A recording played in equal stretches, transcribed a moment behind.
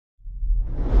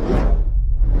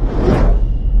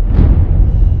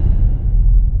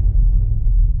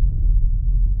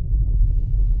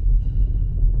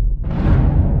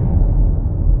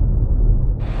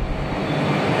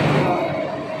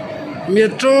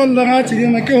metro langa chi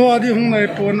ma ke ho di hung nai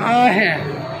pon a he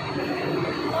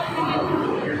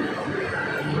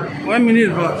 1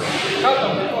 minute ba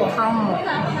sam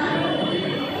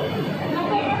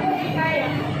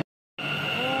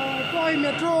coi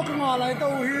metro cái ngõ lại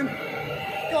tàu hin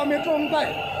cho metro không tay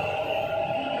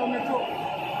cho metro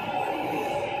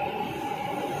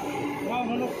wow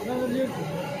nó liên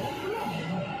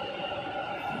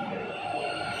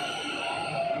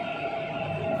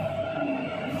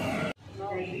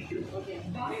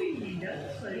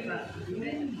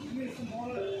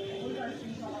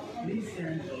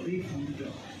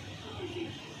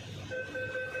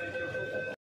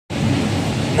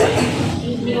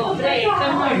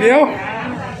Nếu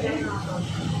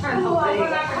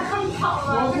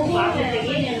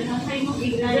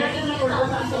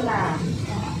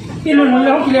khi luôn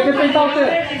nó không cái tay tao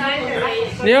thế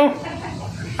nếu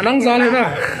anh đang ra lên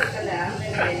à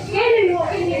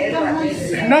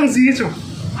đang gì chứ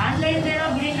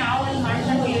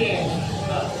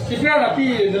cái kia là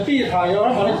pi thải rồi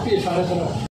mà nó pi thải rồi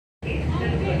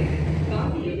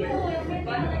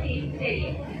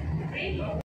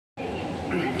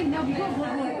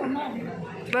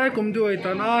đây cũng đuổi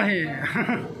tao na he,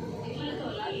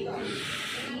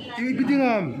 cái tiếng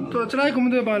am, tôi cho đây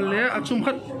cũng đuổi bàn lẽ, à chung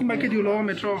khát cái máy cái điều lo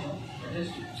metro,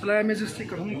 cho đây majestic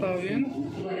cái không tao yên,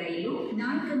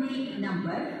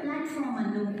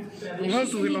 đúng không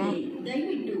tụi nó,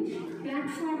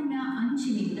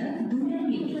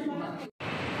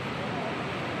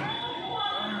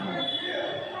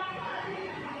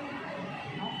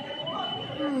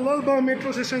 Lalbagh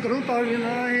metro station cái không tao yên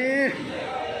này.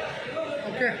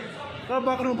 Okay,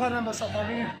 Lalbagh không phải là basa tao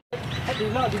nghe.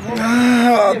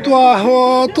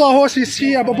 Tua ho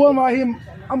si abon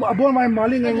mai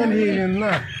mali ngan hi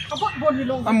na.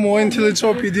 Amoin thil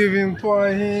chopi divin tua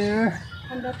hi.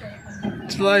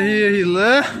 Chla hi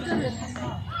le.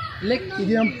 Lek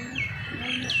idiam.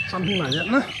 Something like that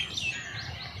na.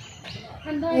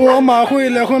 Wo ma khui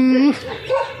le khon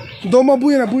doma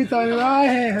bui na bui ta la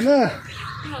he na.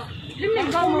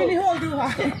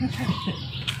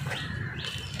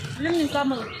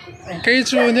 Cái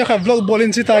chú nhớ khắp vlog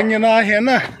bolin chỉ tăng na hẹn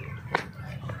na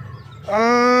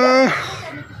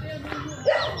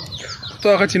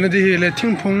tôi cái chuyện này là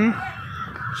thiên phong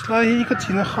lại cái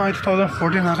chuyện này khai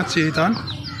 2014 là cái chuyện đó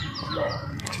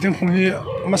thiên phong thì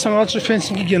mà sang ở chỗ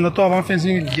fencing cái kiện là tôi vào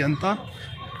fencing cái kiện đó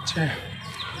chứ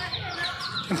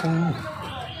thiên phong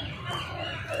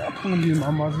phong đi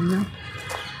mà gì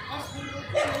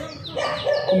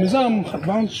cũng dám khát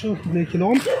vang chút để kilo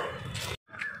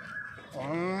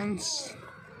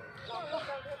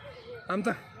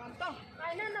Anta.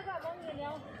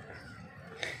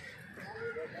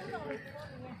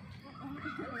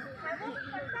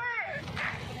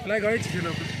 Lại gọi chị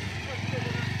nào.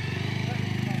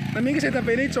 Là mình cái sẽ tập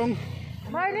về đây trông.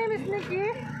 My name is Nikki.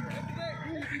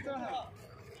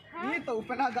 Ini tahu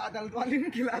pernah gak ada tuan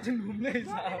gila aja belum nih.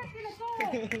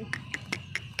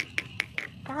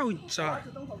 Tahu cah.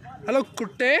 Halo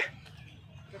kutte.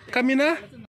 Kamina.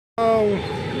 Oh.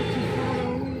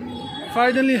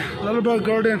 Finally, Lalbagh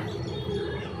Garden.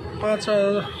 Pacha,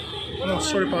 no,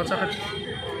 sorry, Pacha.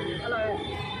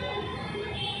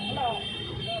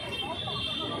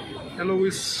 Hello,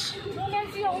 is.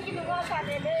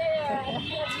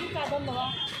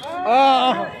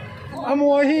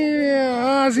 Amo hi,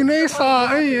 zinay sa,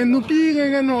 ay, nupi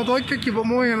ngayon no, to ay kibo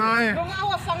mo yan ay.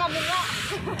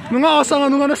 Nunga asanga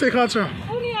nunga na sa ikacha.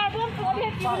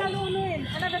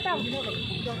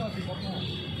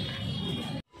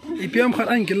 Ipiam khat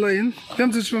anh cái lời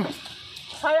piam chú chú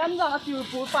sao em ra tiêu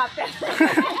bù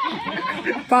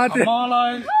pate mà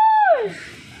lại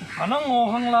anh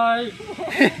ngô hăng lại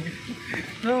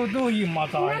đâu gì mà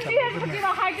tại cái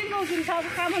là hai cái nô xin sao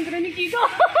cam hơn cái này kí đó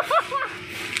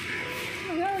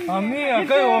mi à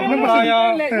cái ông này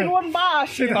à luôn ba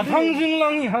cả thằng riêng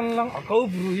lăng hăng lăng à câu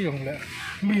bự gì vậy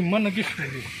mi mình cái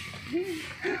gì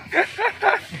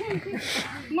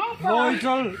rồi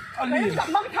chân anh đi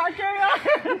mắc thái chơi à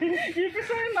cái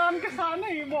xe nam cái sáng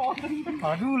này bỏ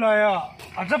à du lại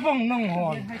à chấp bằng năng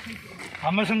hồn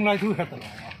mà sang lại thu hết rồi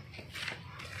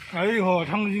ấy họ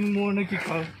thằng riêng mua này cái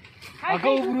cờ à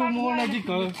câu bự mua này cái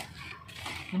cờ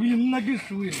mình này cái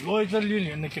suy rồi chân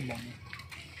liên này cái bằng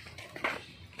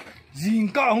riêng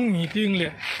cả không nghĩ tiếng lệ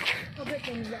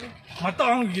mà tao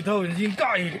không nghĩ thôi riêng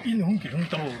cả in không kỹ không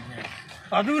tao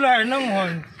à du lại năng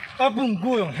hồn à bung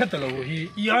cô hết rồi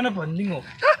thì anh nó bận đi ngô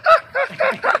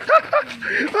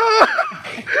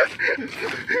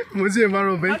muốn gì mà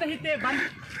rồi bé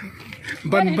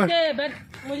bận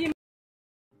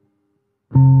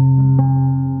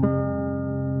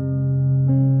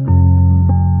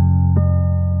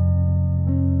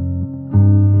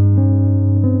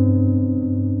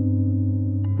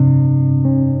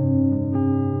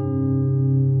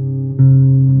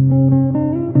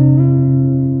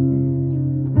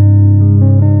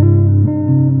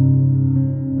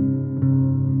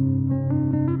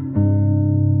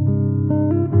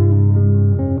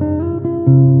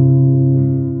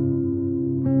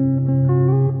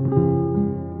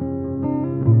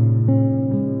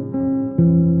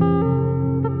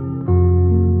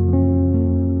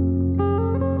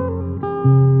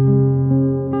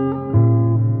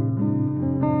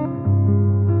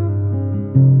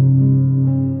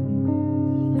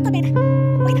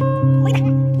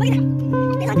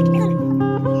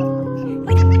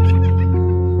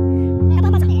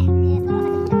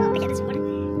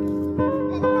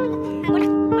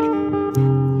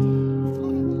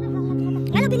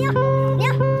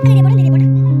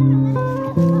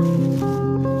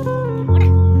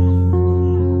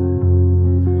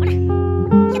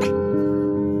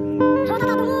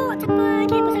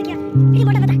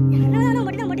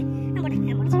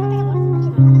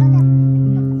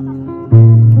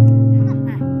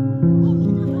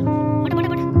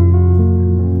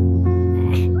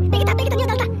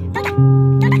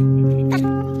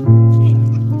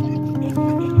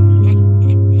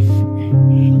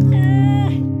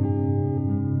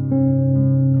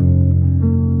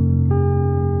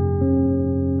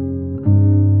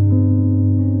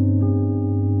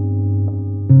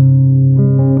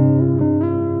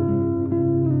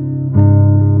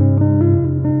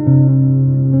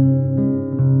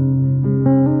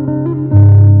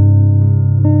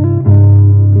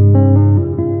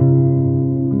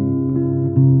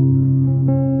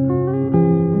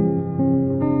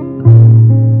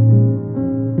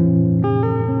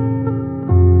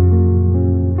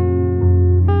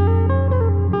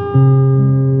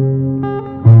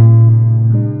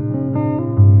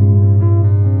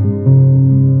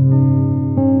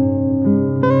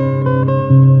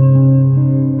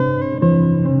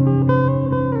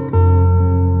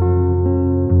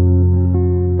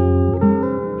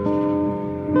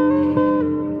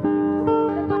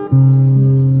Lại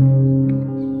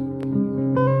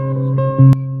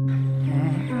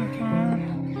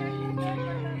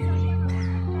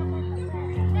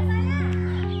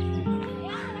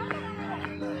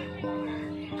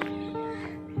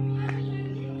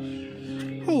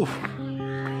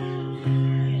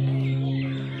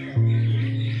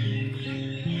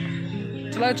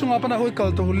chung apa nak hoi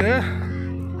kal tu le,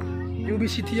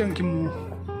 UBCT yang kimu,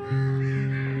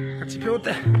 kaci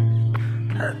peote.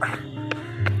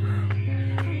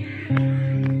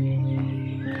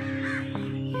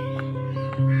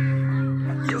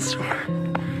 Yes.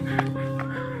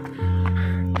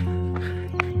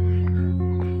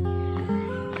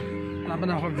 Lama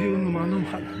nak view numah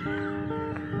numah,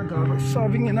 agak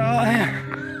saving ina.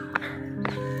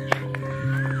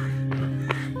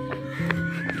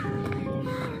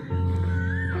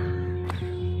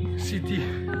 City,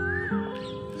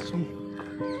 sum,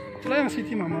 itulah yang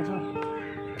city mama tu.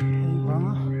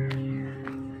 Bangah,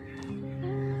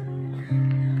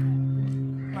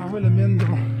 awal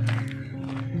lemendo.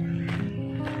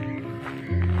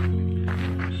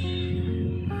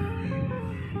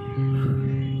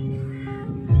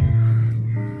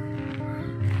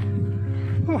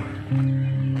 Oh.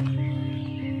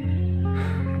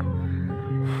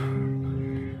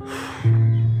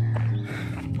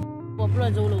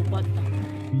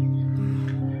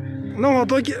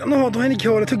 Nó họ tôi hay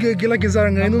kêu là thứ kia là cái gì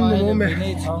người nó mua mẹ.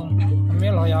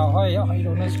 Mẹ lo ya hỏi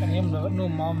đâu nó sẽ niệm nó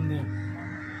mom đi.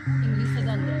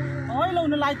 Hỏi lâu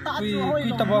nó lại ta. Kui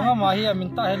tập bang mà hi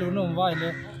mình ta hello nó vai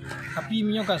le. Tapi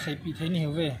mình có sai pi thế này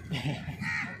về.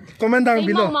 Comment down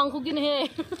below. Mang khu kinh he.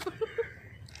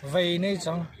 Về này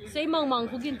chăng. Say mang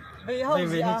khu kinh. Về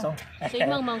này chăng. Say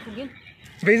mang khu kinh.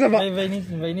 Về sao vậy? Về này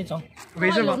chăng. Về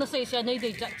sao vậy? Nó say xe này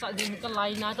để chặt đi cái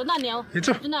lại na, tao nãy nhau. Hiểu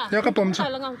chưa? Nhớ cái bấm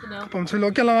chơi. Bấm chơi lo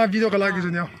cái là video cái lại cái gì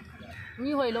nhau.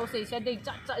 Như hồi lâu say xe để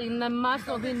chặt đi nằm mát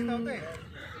rồi bên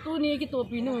tu này cái tổ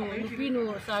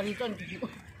pinu sari chân cái.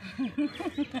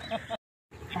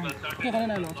 Cái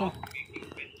này lo cho.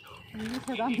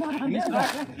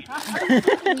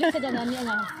 Ini sedang nanya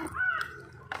ngah.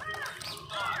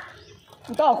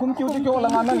 Tao không chịu cho là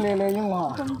ngan lele nhưng mà.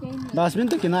 Dustbin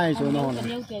tu kena itu no.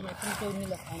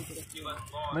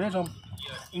 Mana jom.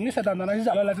 Ini sedang nana sih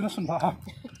jalan lagi nasun paham.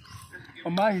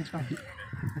 Pemahit jom.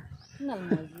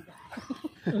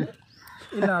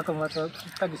 Ina ko macam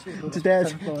tadi sih.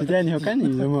 Today ni hokan ni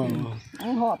semua.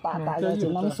 Họ tạ ya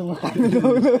chúng nắm sung.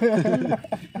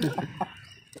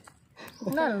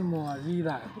 Nal mo gì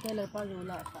đó. Kita lepas dulu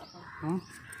lah tak apa.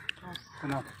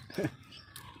 Kenapa?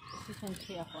 Sesuatu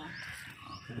siapa?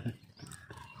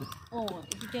 Oh,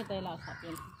 itu kita lah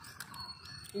sapian.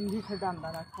 Ini sedang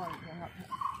tanah kau yang apa?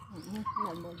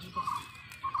 Nak mau juga.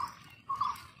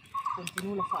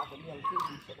 Continue lah sapian yang tu.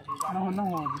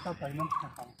 Nah, kita payment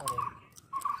nakang kau.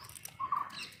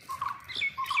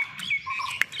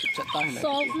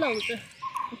 Soft lâu tu.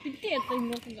 Pikir tu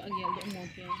mau kau agak ada mau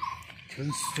tu.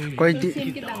 Koi di.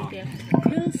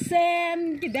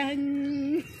 Sen kedang.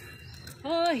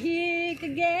 Oh hi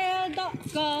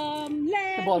kagel.com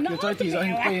le. Bỏ cái chơi thì rồi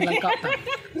anh quay lại cặp.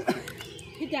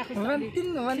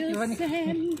 Văn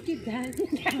sen kedang.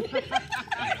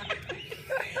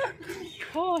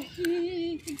 Oh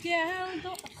hi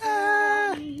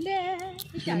kagel.com le.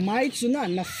 Mai tu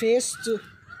na face tu.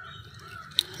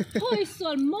 Oi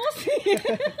sol mos.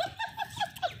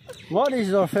 What is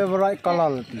your favorite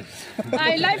color, please?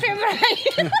 I like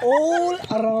favorite. All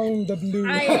around the blue.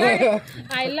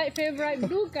 I like favorite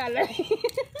blue color.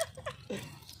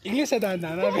 Ini sedang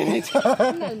nana bini.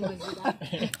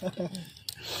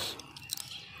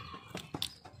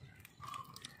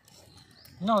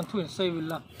 No, tu saya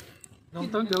bilang.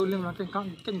 Nonton jauh lima kan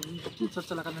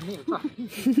secara ni apa?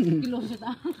 Kilo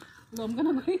sudah. Belum kan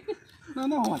apa?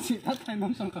 Nana masih tak tahu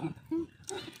nonton kan.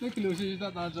 Ni kilo sih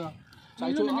tak tahu je.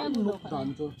 Saya tu look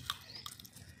down tu.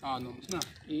 Nom, nah.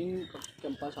 In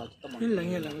kempas satu teman.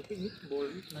 Hilang bol.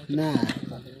 Nah.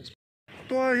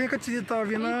 Tu yang kecil tahu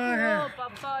vina he.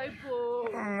 Papa ibu.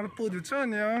 Lepas tu macam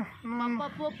ni ya. Papa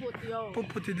puput yo.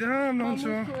 Puput dia non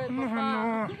tu. No.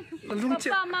 Belum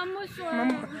cek. Papa mamu suai.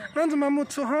 Nanti mamu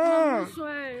tu ha.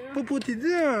 Suai. Puput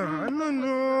dia.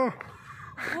 No.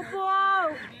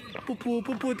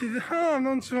 Puput dia ha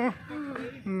non tu.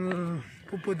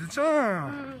 Puput dia.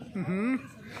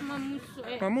 Mamu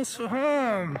suai. Mamu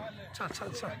suai. Cha.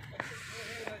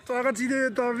 Tu agak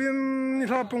jadi tawin ni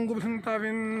lah punggu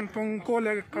tawin punggu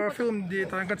le ka film di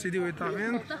tawin agak jadi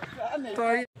tawin.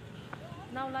 Tai.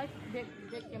 Now live back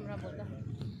camera bola.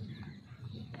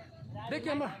 Back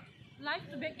camera. Live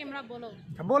to back camera bola.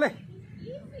 Boleh.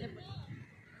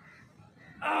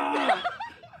 Ayolah.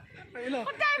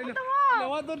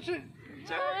 Lewat tu.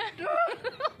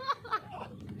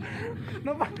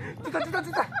 Napa?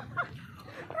 Cita.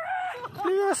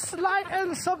 Please like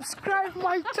and subscribe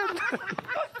my channel.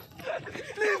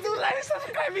 Please do like and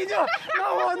subscribe video.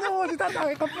 No, kita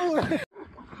tahu kapur.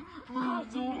 Please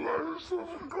do like and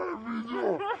subscribe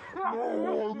video.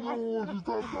 No, kita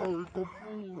tahu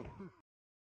kapur.